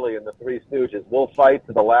and Curly in the Three Stooges, "We'll fight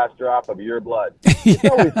to the last drop of your blood." It's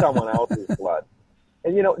always someone else's blood.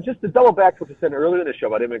 And, just to double back to what you said earlier in the show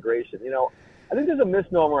about immigration, I think there's a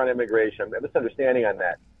misnomer on immigration, a misunderstanding on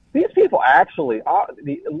that. These people actually,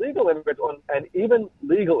 the illegal immigrants and even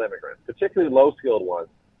legal immigrants, particularly low-skilled ones,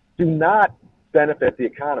 do not benefit the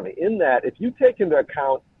economy. In that, if you take into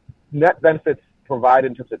account net benefits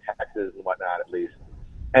provided in terms of taxes and whatnot, at least,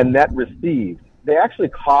 and net received, they actually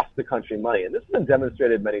cost the country money. And this has been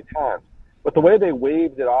demonstrated many times. But the way they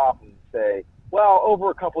waved it off and say, well, over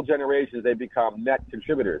a couple generations, they become net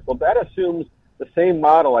contributors. Well, that assumes the same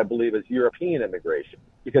model, I believe, as European immigration,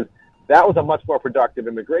 because that was a much more productive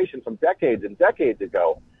immigration from decades and decades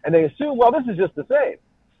ago. And they assume, well, this is just the same.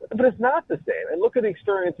 But it's not the same. And look at the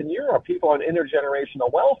experience in Europe, people on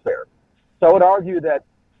intergenerational welfare. So I would argue that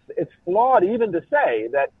it's flawed even to say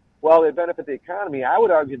that, well, they benefit the economy. I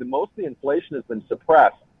would argue that most of the inflation has been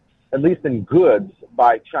suppressed, at least in goods,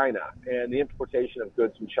 by China and the importation of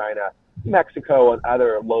goods from China, Mexico, and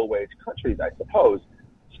other low-wage countries, I suppose.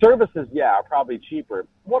 Services, are probably cheaper.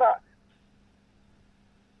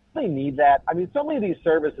 They need that. So many of these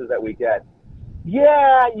services that we get,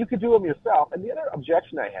 you could do them yourself. And the other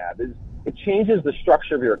objection I have is it changes the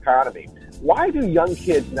structure of your economy. Why do young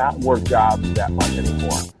kids not work jobs that much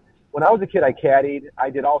anymore? When I was a kid, I caddied. I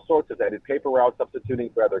did all sorts of that. I did paper route substituting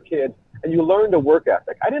for other kids. And you learned a work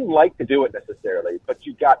ethic. I didn't like to do it necessarily, but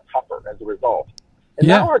you got tougher as a result. And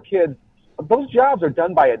now our kids, those jobs are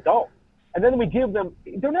done by adults. And then we give them,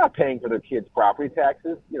 they're not paying for their kids' property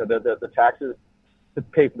taxes, the taxes to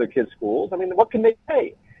pay for their kids' schools. What can they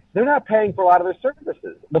pay? They're not paying for a lot of their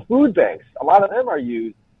services. The food banks, a lot of them are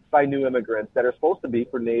used by new immigrants that are supposed to be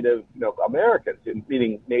for Native Americans,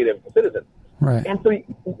 meaning Native citizens. Right. And so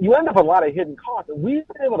you end up with a lot of hidden costs. And we've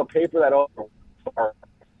been able to paper that over.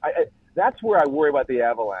 That's where I worry about the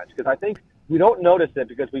avalanche, because I think we don't notice it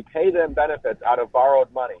because we pay them benefits out of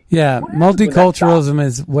borrowed money. Yeah, multiculturalism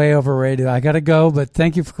is way overrated. I got to go, but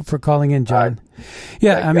thank you for calling in, John.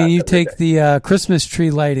 Yeah, I mean, you take the Christmas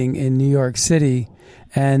tree lighting in New York City,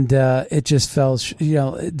 and it just fell,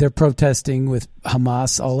 they're protesting with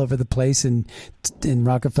Hamas all over the place in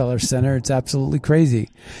Rockefeller Center. It's absolutely crazy.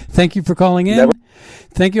 Thank you for calling in.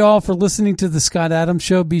 Thank you all for listening to the Scott Adams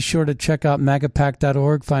Show. Be sure to check out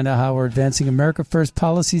magapack.org. Find out how we're advancing America First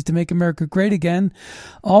policies to make America great again.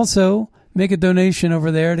 Also, make a donation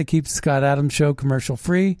over there to keep the Scott Adams Show commercial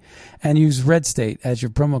free, and use Red State as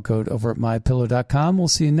your promo code over at mypillow.com. We'll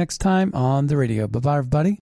see you next time on the radio. Bye-bye, everybody.